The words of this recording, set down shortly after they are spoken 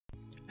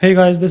Hey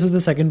guys, this is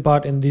the second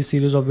part in this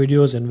series of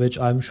videos in which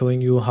I'm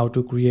showing you how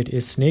to create a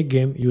snake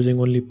game using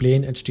only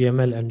plain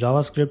HTML and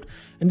JavaScript.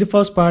 In the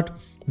first part,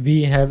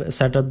 we have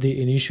set up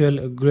the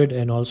initial grid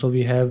and also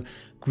we have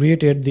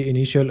created the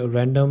initial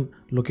random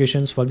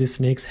locations for the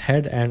snake's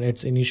head and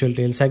its initial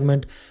tail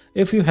segment.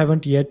 If you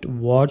haven't yet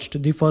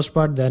watched the first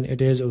part, then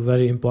it is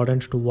very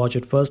important to watch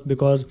it first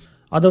because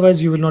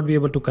otherwise you will not be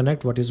able to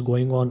connect what is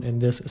going on in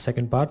this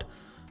second part.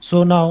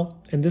 So now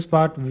in this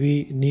part,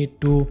 we need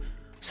to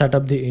set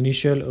up the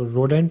initial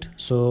rodent.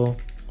 So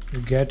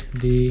get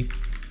the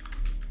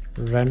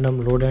random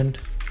rodent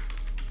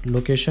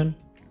location,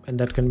 and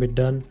that can be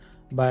done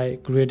by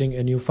creating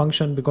a new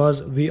function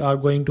because we are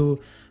going to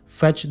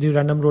fetch the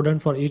random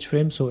rodent for each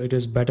frame, so it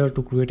is better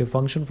to create a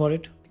function for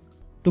it.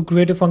 To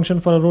create a function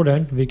for a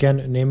rodent, we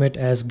can name it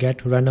as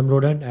get random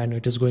rodent, and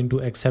it is going to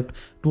accept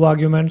two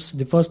arguments.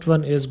 The first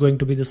one is going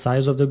to be the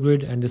size of the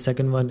grid and the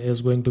second one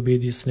is going to be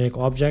the snake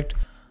object.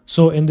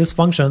 So in this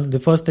function, the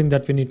first thing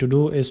that we need to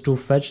do is to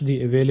fetch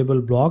the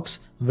available blocks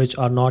which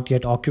are not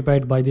yet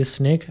occupied by this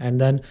snake, and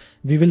then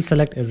we will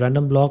select a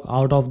random block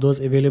out of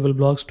those available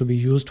blocks to be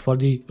used for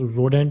the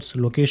rodent's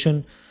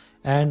location.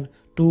 And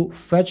to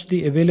fetch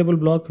the available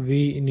block,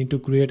 we need to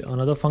create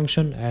another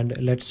function, and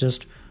let's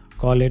just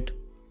call it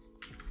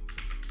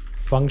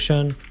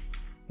function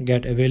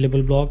get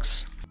available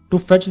blocks. To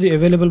fetch the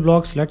available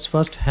blocks, let's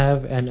first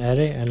have an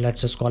array and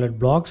let's just call it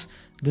blocks.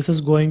 This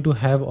is going to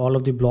have all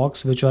of the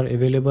blocks which are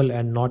available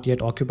and not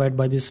yet occupied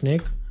by the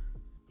snake.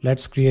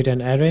 Let's create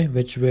an array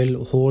which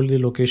will hold the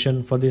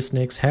location for the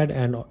snake's head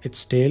and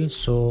its tail.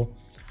 So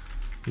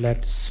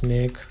let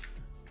snake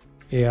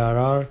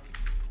arr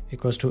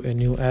equals to a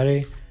new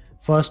array.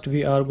 First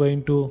we are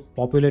going to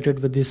populate it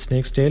with the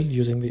snake's tail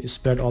using the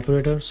spread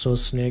operator. So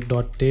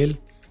snake.tail,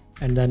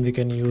 and then we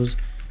can use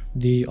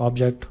the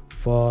object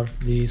for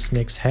the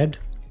snake's head.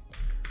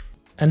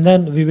 And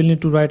then we will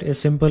need to write a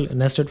simple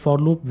nested for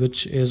loop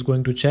which is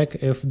going to check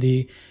if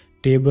the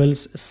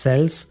table's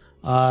cells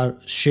are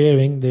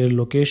sharing their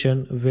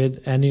location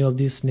with any of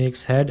the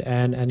snake's head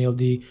and any of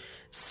the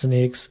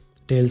snake's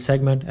tail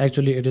segment.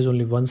 Actually it is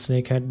only one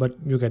snake head, but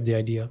you get the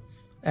idea.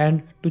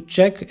 And to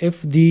check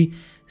if the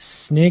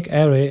snake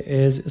array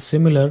is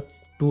similar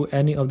to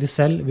any of the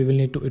cell, we will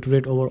need to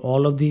iterate over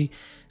all of the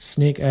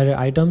snake array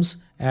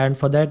items, and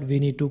for that we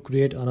need to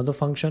create another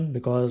function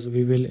because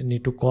we will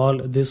need to call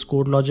this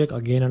code logic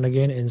again and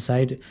again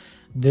inside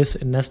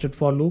this nested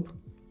for loop.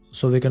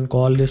 So we can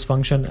call this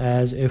function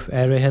as if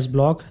array has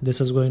block.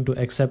 This is going to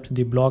accept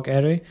the block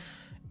array.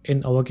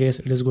 In our case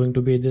it is going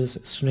to be this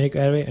snake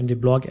array and the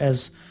block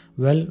as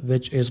well,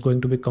 which is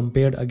going to be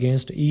compared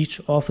against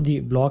each of the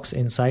blocks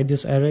inside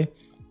this array.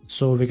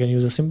 So we can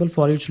use a simple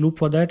for each loop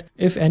for that.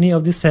 If any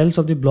of the cells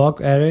of the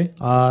block array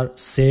are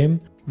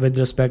same with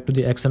respect to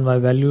the x and y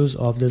values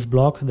of this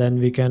block, then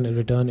we can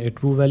return a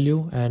true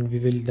value and we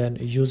will then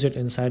use it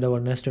inside our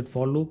nested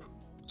for loop.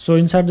 So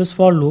inside this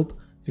for loop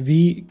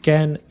we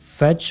can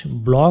fetch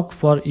block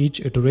for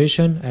each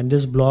iteration, and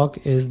this block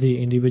is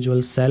the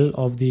individual cell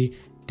of the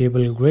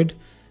table grid,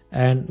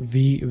 and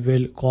we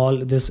will call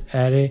this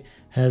array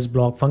has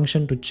block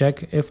function to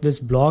check if this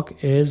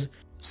block is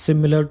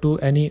similar to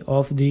any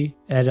of the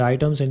array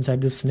items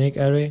inside this snake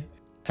array,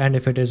 and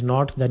if it is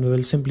not, then we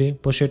will simply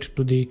push it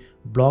to the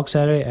blocks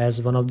array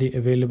as one of the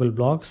available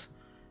blocks.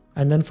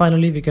 And then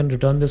finally we can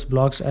return this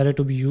blocks array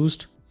to be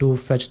used to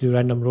fetch the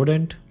random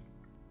rodent.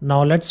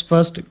 Now let's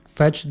first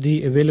fetch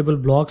the available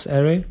blocks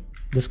array.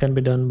 This can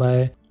be done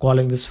by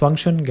calling this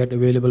function get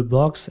available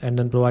blocks and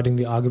then providing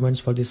the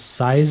arguments for the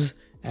size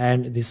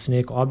and the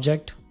snake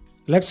object.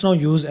 Let's now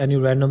use any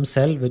random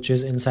cell which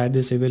is inside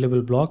this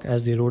available block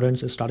as the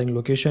rodent's starting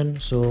location.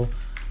 So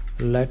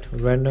let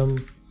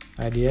random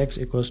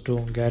idx equals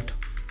to get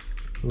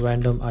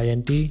random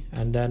int,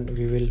 and then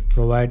we will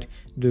provide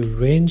the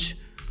range.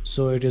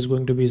 So it is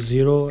going to be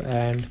 0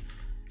 and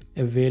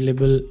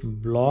available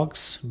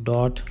blocks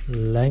dot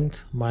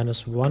length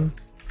 -1.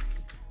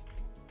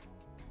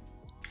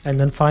 And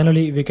then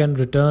finally we can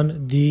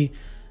return the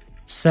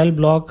cell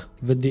block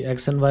with the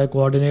x and y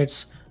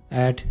coordinates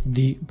at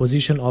the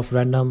position of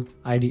random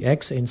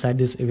idx inside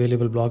this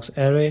available blocks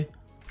array.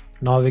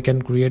 Now we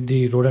can create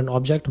the rodent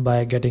object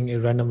by getting a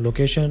random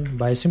location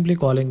by simply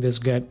calling this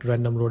get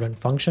random rodent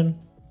function.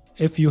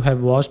 If you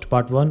have watched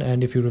part 1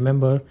 and if you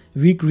remember,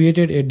 we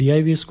created a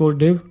div score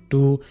div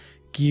to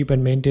keep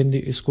and maintain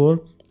the score,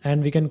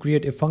 and we can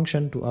create a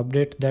function to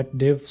update that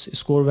div's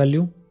score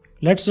value.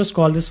 Let's just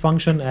call this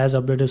function as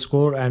update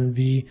score, and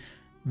we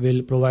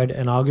will provide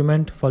an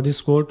argument for the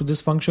score to this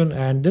function,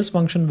 and this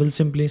function will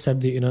simply set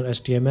the inner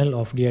HTML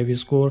of div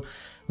score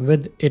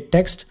with a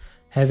text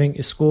having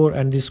a score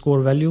and the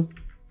score value.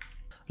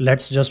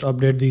 Let's just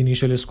update the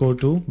initial score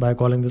too by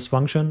calling this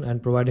function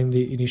and providing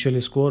the initial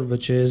score,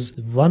 which is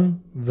 1,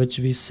 which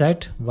we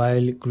set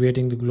while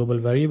creating the global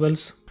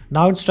variables.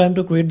 Now it's time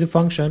to create the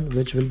function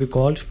which will be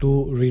called to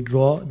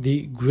redraw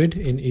the grid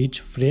in each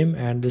frame,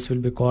 and this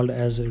will be called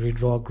as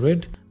redraw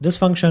grid. This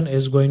function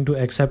is going to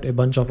accept a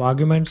bunch of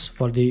arguments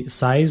for the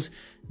size,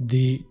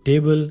 the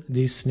table,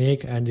 the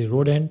snake and the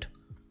rodent.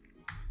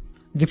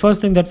 The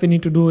first thing that we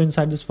need to do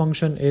inside this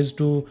function is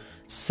to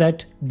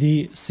set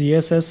the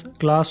CSS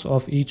class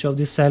of each of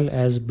the cell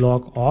as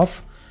block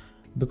off,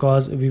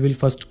 because we will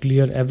first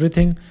clear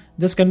everything.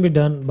 This can be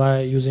done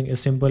by using a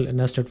simple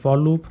nested for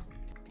loop.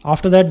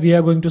 After that, we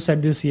are going to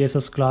set the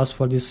CSS class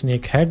for the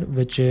snake head,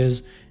 which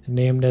is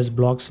named as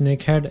block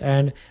snake head,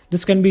 and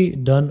this can be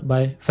done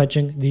by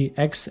fetching the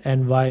x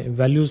and y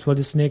values for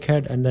the snake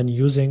head and then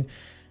using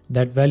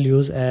that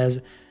values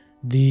as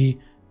the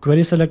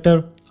query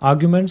selector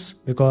arguments,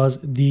 because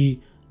the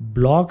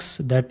blocks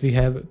that we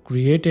have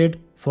created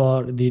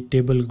for the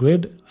table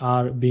grid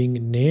are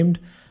being named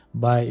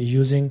by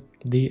using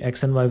the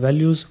x and y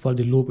values for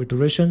the loop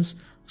iterations,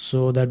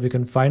 so that we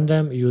can find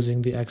them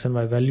using the x and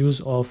y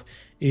values of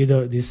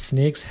either the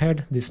snake's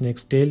head, the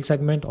snake's tail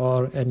segment,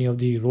 or any of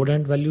the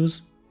rodent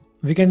values.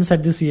 We can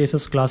set the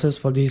CSS classes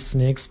for the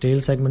snake's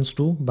tail segments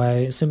too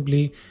by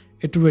simply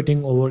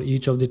iterating over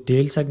each of the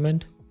tail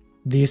segment.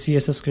 The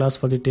CSS class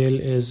for the tail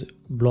is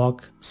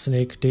block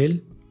snake tail.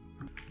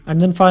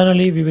 And then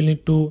finally, we will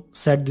need to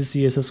set the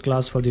CSS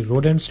class for the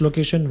rodent's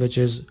location, which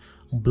is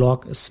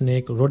block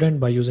snake rodent,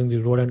 by using the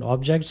rodent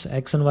objects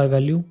x and y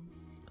value.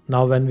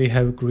 Now when we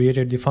have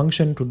created the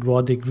function to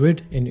draw the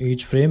grid in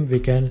each frame, we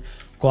can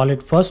call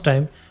it first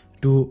time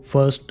to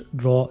first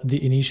draw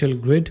the initial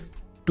grid.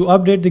 To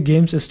update the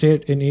game's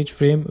state in each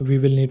frame, we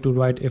will need to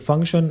write a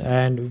function,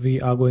 and we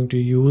are going to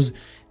use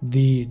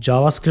the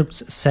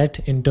JavaScript's set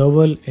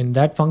interval in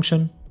that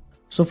function.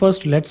 So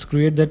first let's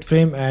create that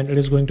frame, and it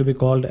is going to be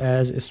called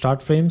as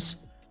start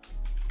frames.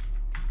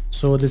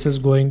 So this is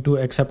going to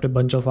accept a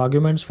bunch of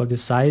arguments for the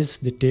size,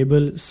 the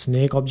table,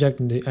 snake object,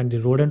 and the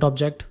rodent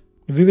object.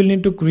 We will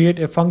need to create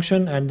a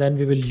function, and then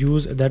we will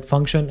use that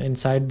function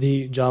inside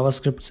the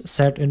JavaScript's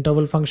set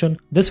interval function.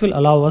 This will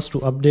allow us to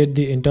update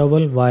the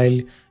interval while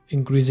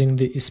increasing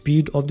the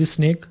speed of the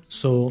snake.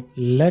 So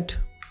let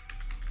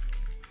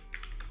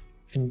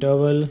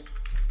interval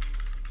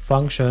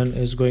function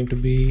is going to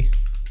be,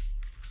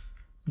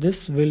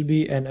 this will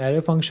be an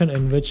array function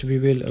in which we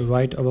will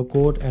write our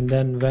code, and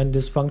then when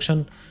this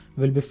function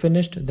will be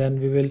finished, then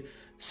we will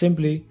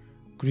simply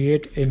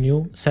create a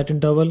new set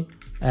interval,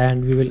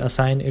 and we will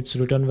assign its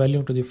return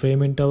value to the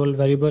frame interval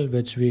variable,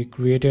 which we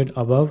created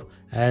above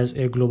as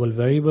a global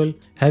variable.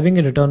 Having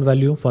a return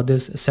value for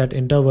this set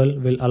interval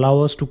will allow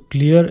us to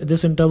clear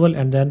this interval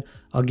and then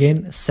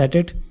again set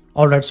it.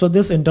 Alright, so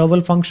this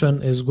interval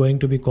function is going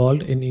to be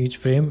called in each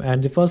frame,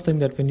 and the first thing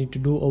that we need to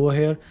do over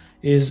here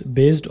is,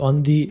 based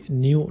on the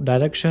new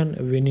direction,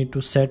 we need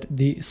to set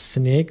the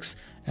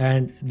snake's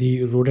and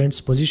the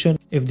rodent's position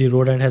if the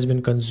rodent has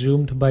been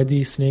consumed by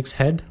the snake's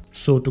head.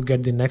 So to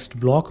get the next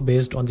block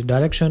based on the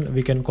direction,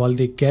 we can call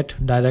the get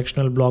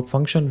directional block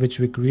function, which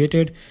we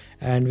created,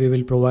 and we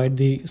will provide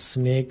the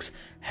snake's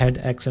head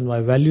x and y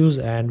values,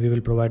 and we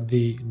will provide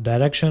the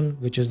direction,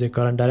 which is the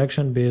current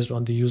direction based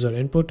on the user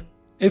input.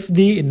 If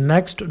the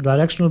next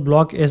directional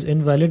block is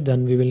invalid,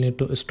 then we will need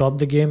to stop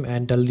the game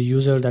and tell the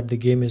user that the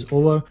game is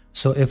over.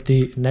 So if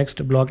the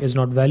next block is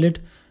not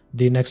valid,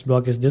 the next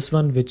block is this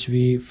one, which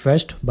we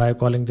fetched by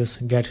calling this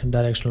get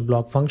directional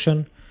block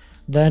function.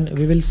 Then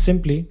we will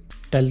simply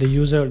tell the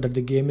user that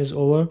the game is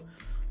over.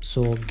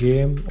 So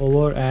game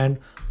over, and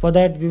for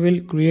that we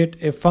will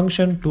create a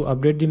function to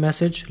update the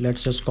message.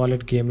 Let's just call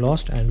it game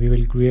lost, and we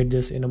will create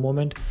this in a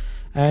moment.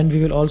 And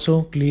we will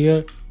also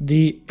clear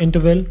the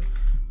interval,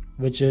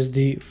 which is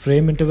the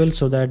frame interval,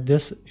 so that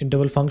this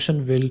interval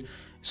function will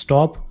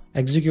stop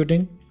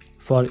executing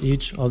for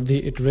each of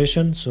the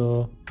iteration.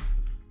 So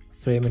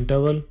frame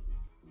interval,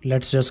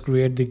 let's just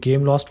create the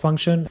game lost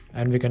function,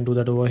 and we can do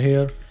that over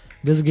here.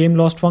 This game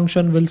lost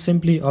function will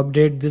simply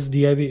update this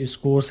div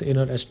scores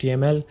inner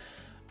HTML,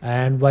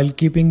 and while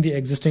keeping the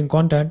existing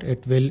content,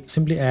 it will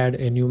simply add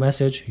a new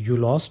message, you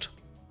lost.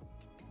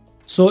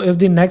 So if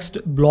the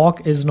next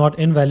block is not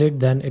invalid,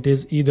 then it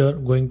is either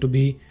going to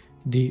be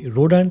the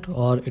rodent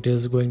or it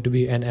is going to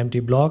be an empty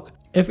block.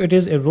 If it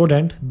is a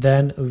rodent,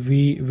 then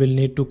we will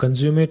need to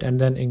consume it and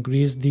then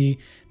increase the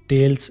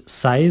tail's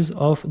size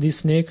of the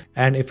snake,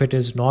 and if it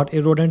is not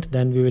a rodent,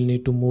 then we will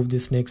need to move the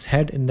snake's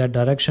head in that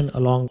direction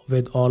along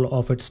with all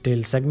of its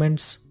tail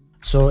segments.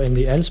 So in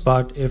the else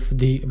part, if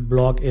the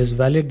block is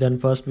valid, then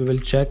first we will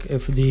check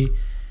if the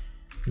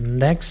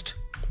next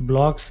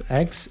block's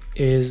x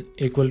is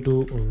equal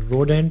to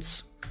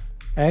rodent's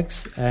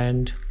x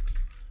and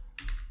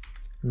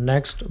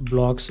next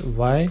block's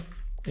y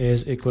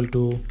is equal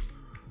to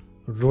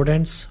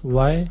rodent's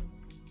y.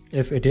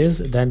 If it is,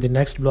 then the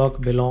next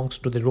block belongs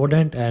to the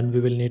rodent, and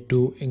we will need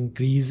to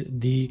increase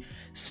the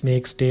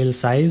snake's tail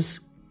size.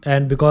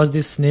 And because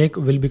the snake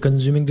will be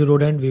consuming the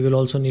rodent, we will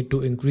also need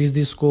to increase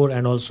the score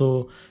and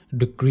also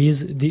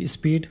decrease the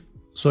speed.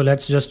 So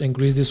let's just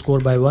increase the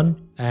score by 1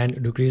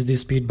 and decrease the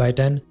speed by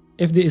 10.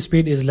 If the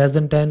speed is less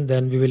than 10,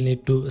 then we will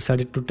need to set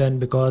it to 10,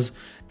 because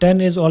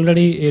 10 is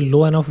already a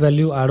low enough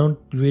value. I don't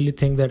really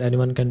think that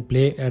anyone can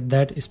play at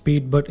that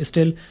speed, but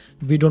still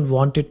we don't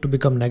want it to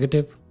become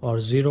negative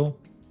or 0.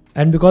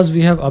 And because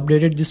we have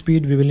updated the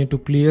speed, we will need to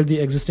clear the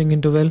existing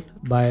interval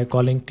by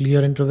calling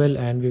clear interval,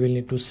 and we will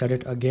need to set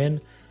it again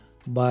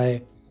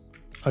by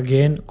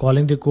Again,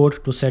 calling the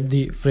code to set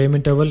the frame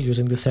interval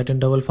using the set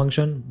interval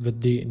function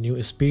with the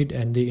new speed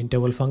and the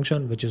interval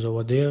function which is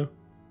over there.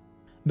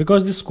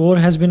 Because the score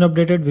has been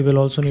updated, we will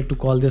also need to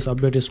call this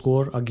update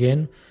score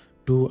again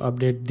to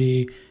update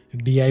the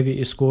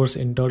div scores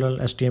internal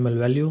HTML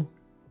value.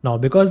 Now,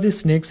 because the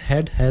snake's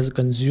head has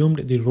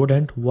consumed the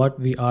rodent, what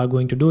we are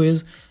going to do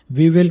is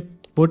we will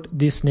put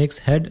the snake's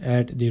head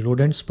at the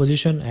rodent's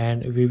position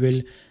and we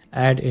will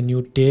add a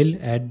new tail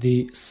at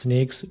the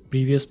snake's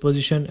previous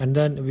position, and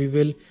then we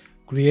will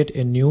create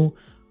a new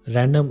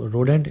random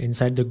rodent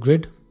inside the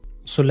grid.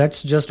 So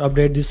let's just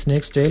update the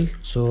snake's tail.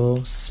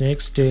 So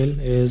snake's tail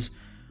is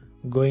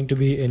going to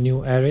be a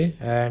new array,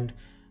 and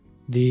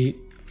the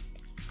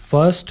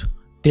first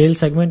tail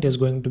segment is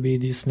going to be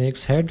the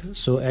snake's head.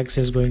 So x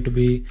is going to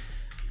be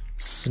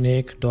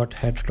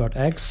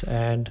snake.head.x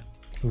and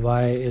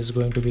y is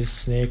going to be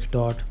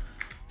snake.head.y,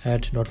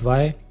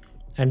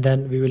 and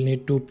then we will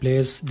need to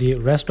place the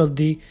rest of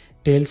the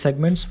tail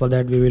segments. For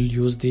that we will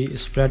use the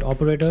spread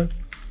operator,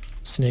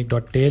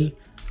 snake.tail.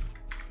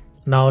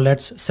 Now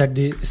let's set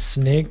the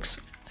snake's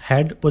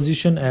head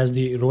position as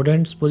the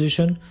rodent's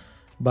position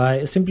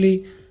by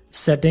simply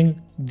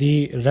setting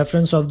the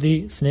reference of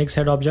the snake's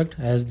head object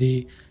as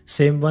the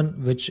same one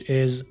which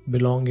is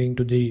belonging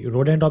to the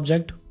rodent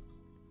object.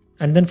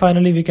 And then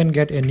finally we can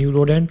get a new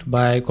rodent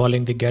by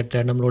calling the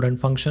getRandomRodent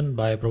function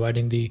by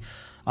providing the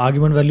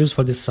argument values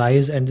for the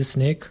size and the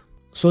snake.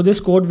 So this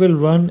code will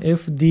run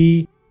if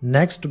the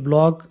next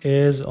block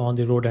is on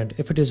the rodent.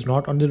 If it is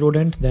not on the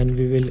rodent, then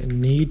we will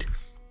need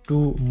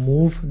to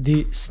move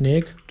the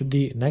snake to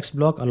the next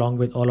block along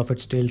with all of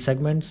its tail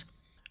segments.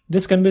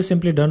 This can be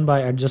simply done by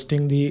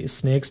adjusting the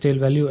snake's tail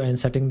value and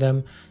setting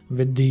them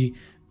with the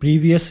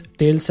previous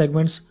tail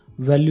segments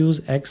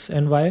values x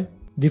and y.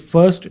 The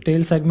first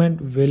tail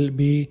segment will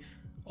be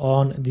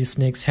on the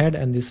snake's head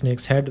and the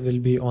snake's head will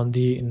be on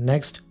the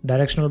next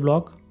directional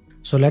block.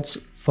 So let's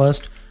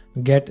first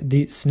get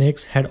the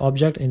snake's head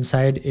object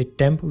inside a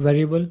temp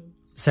variable,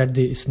 set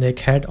the snake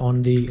head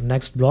on the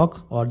next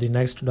block or the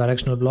next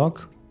directional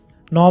block.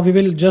 Now we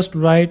will just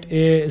write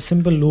a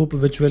simple loop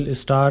which will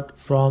start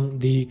from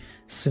the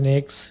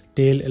snake's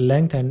tail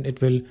length and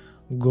it will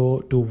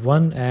go to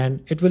 1,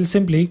 and it will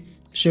simply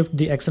shift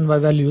the x and y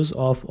values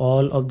of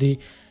all of the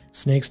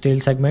snake's tail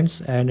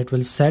segments, and it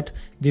will set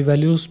the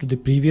values to the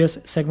previous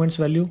segment's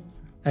value.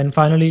 And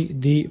finally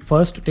the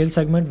first tail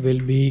segment will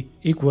be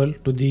equal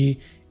to the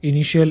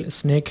initial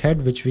snake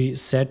head which we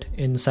set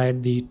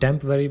inside the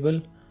temp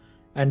variable.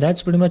 And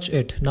that's pretty much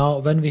it. Now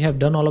when we have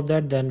done all of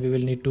that, then we will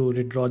need to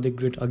redraw the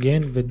grid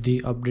again with the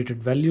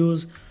updated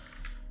values,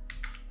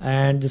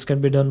 and this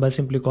can be done by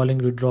simply calling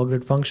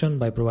redrawGrid function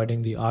by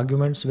providing the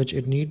arguments which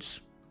it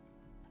needs.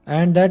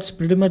 And that's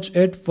pretty much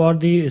it for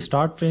the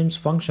startFrames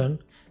function.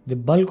 The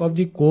bulk of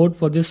the code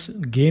for this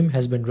game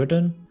has been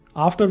written.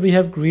 After we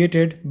have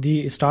created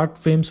the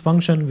startFrames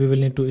function, we will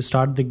need to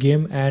start the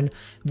game, and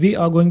we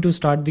are going to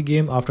start the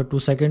game after 2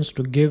 seconds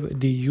to give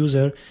the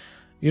user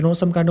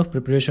some kind of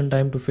preparation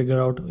time to figure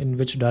out in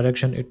which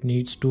direction it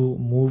needs to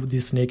move the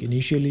snake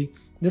initially.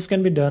 This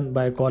can be done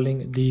by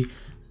calling the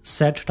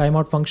set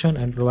timeout function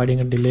and providing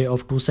a delay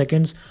of 2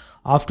 seconds.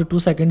 After 2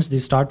 seconds, the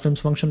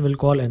startFrames function will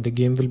call and the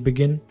game will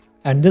begin.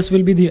 And this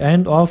will be the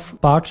end of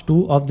part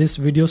 2 of this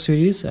video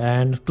series.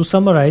 And to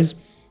summarize,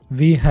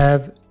 we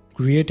have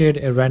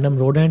created a random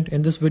rodent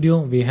in this video.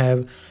 We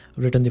have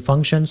written the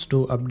functions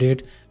to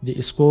update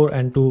the score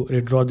and to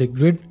redraw the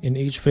grid in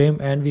each frame,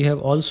 and we have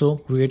also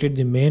created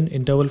the main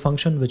interval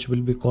function which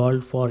will be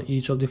called for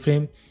each of the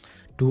frame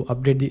to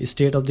update the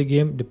state of the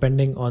game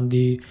depending on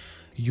the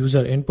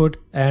user input.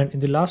 And in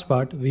the last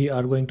part we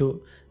are going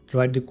to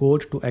write the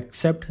code to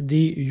accept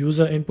the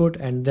user input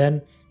and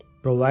then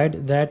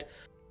provide that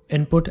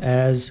input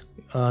as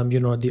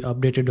the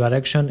updated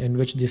direction in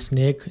which the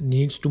snake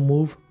needs to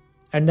move.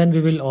 And then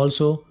we will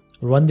also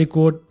run the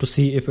code to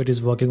see if it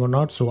is working or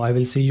not. So I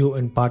will see you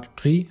in part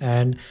 3,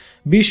 and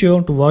be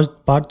sure to watch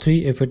part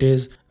 3 if it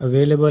is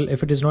available.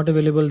 If it is not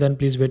available, then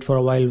please wait for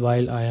a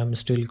while I am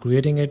still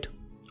creating it.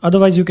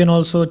 Otherwise, you can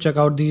also check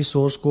out the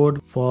source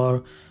code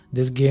for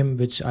this game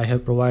which I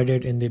have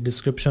provided in the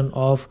description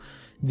of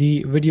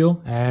the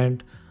video,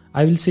 and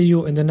I will see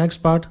you in the next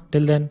part.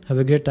 Till then, have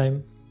a great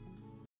time.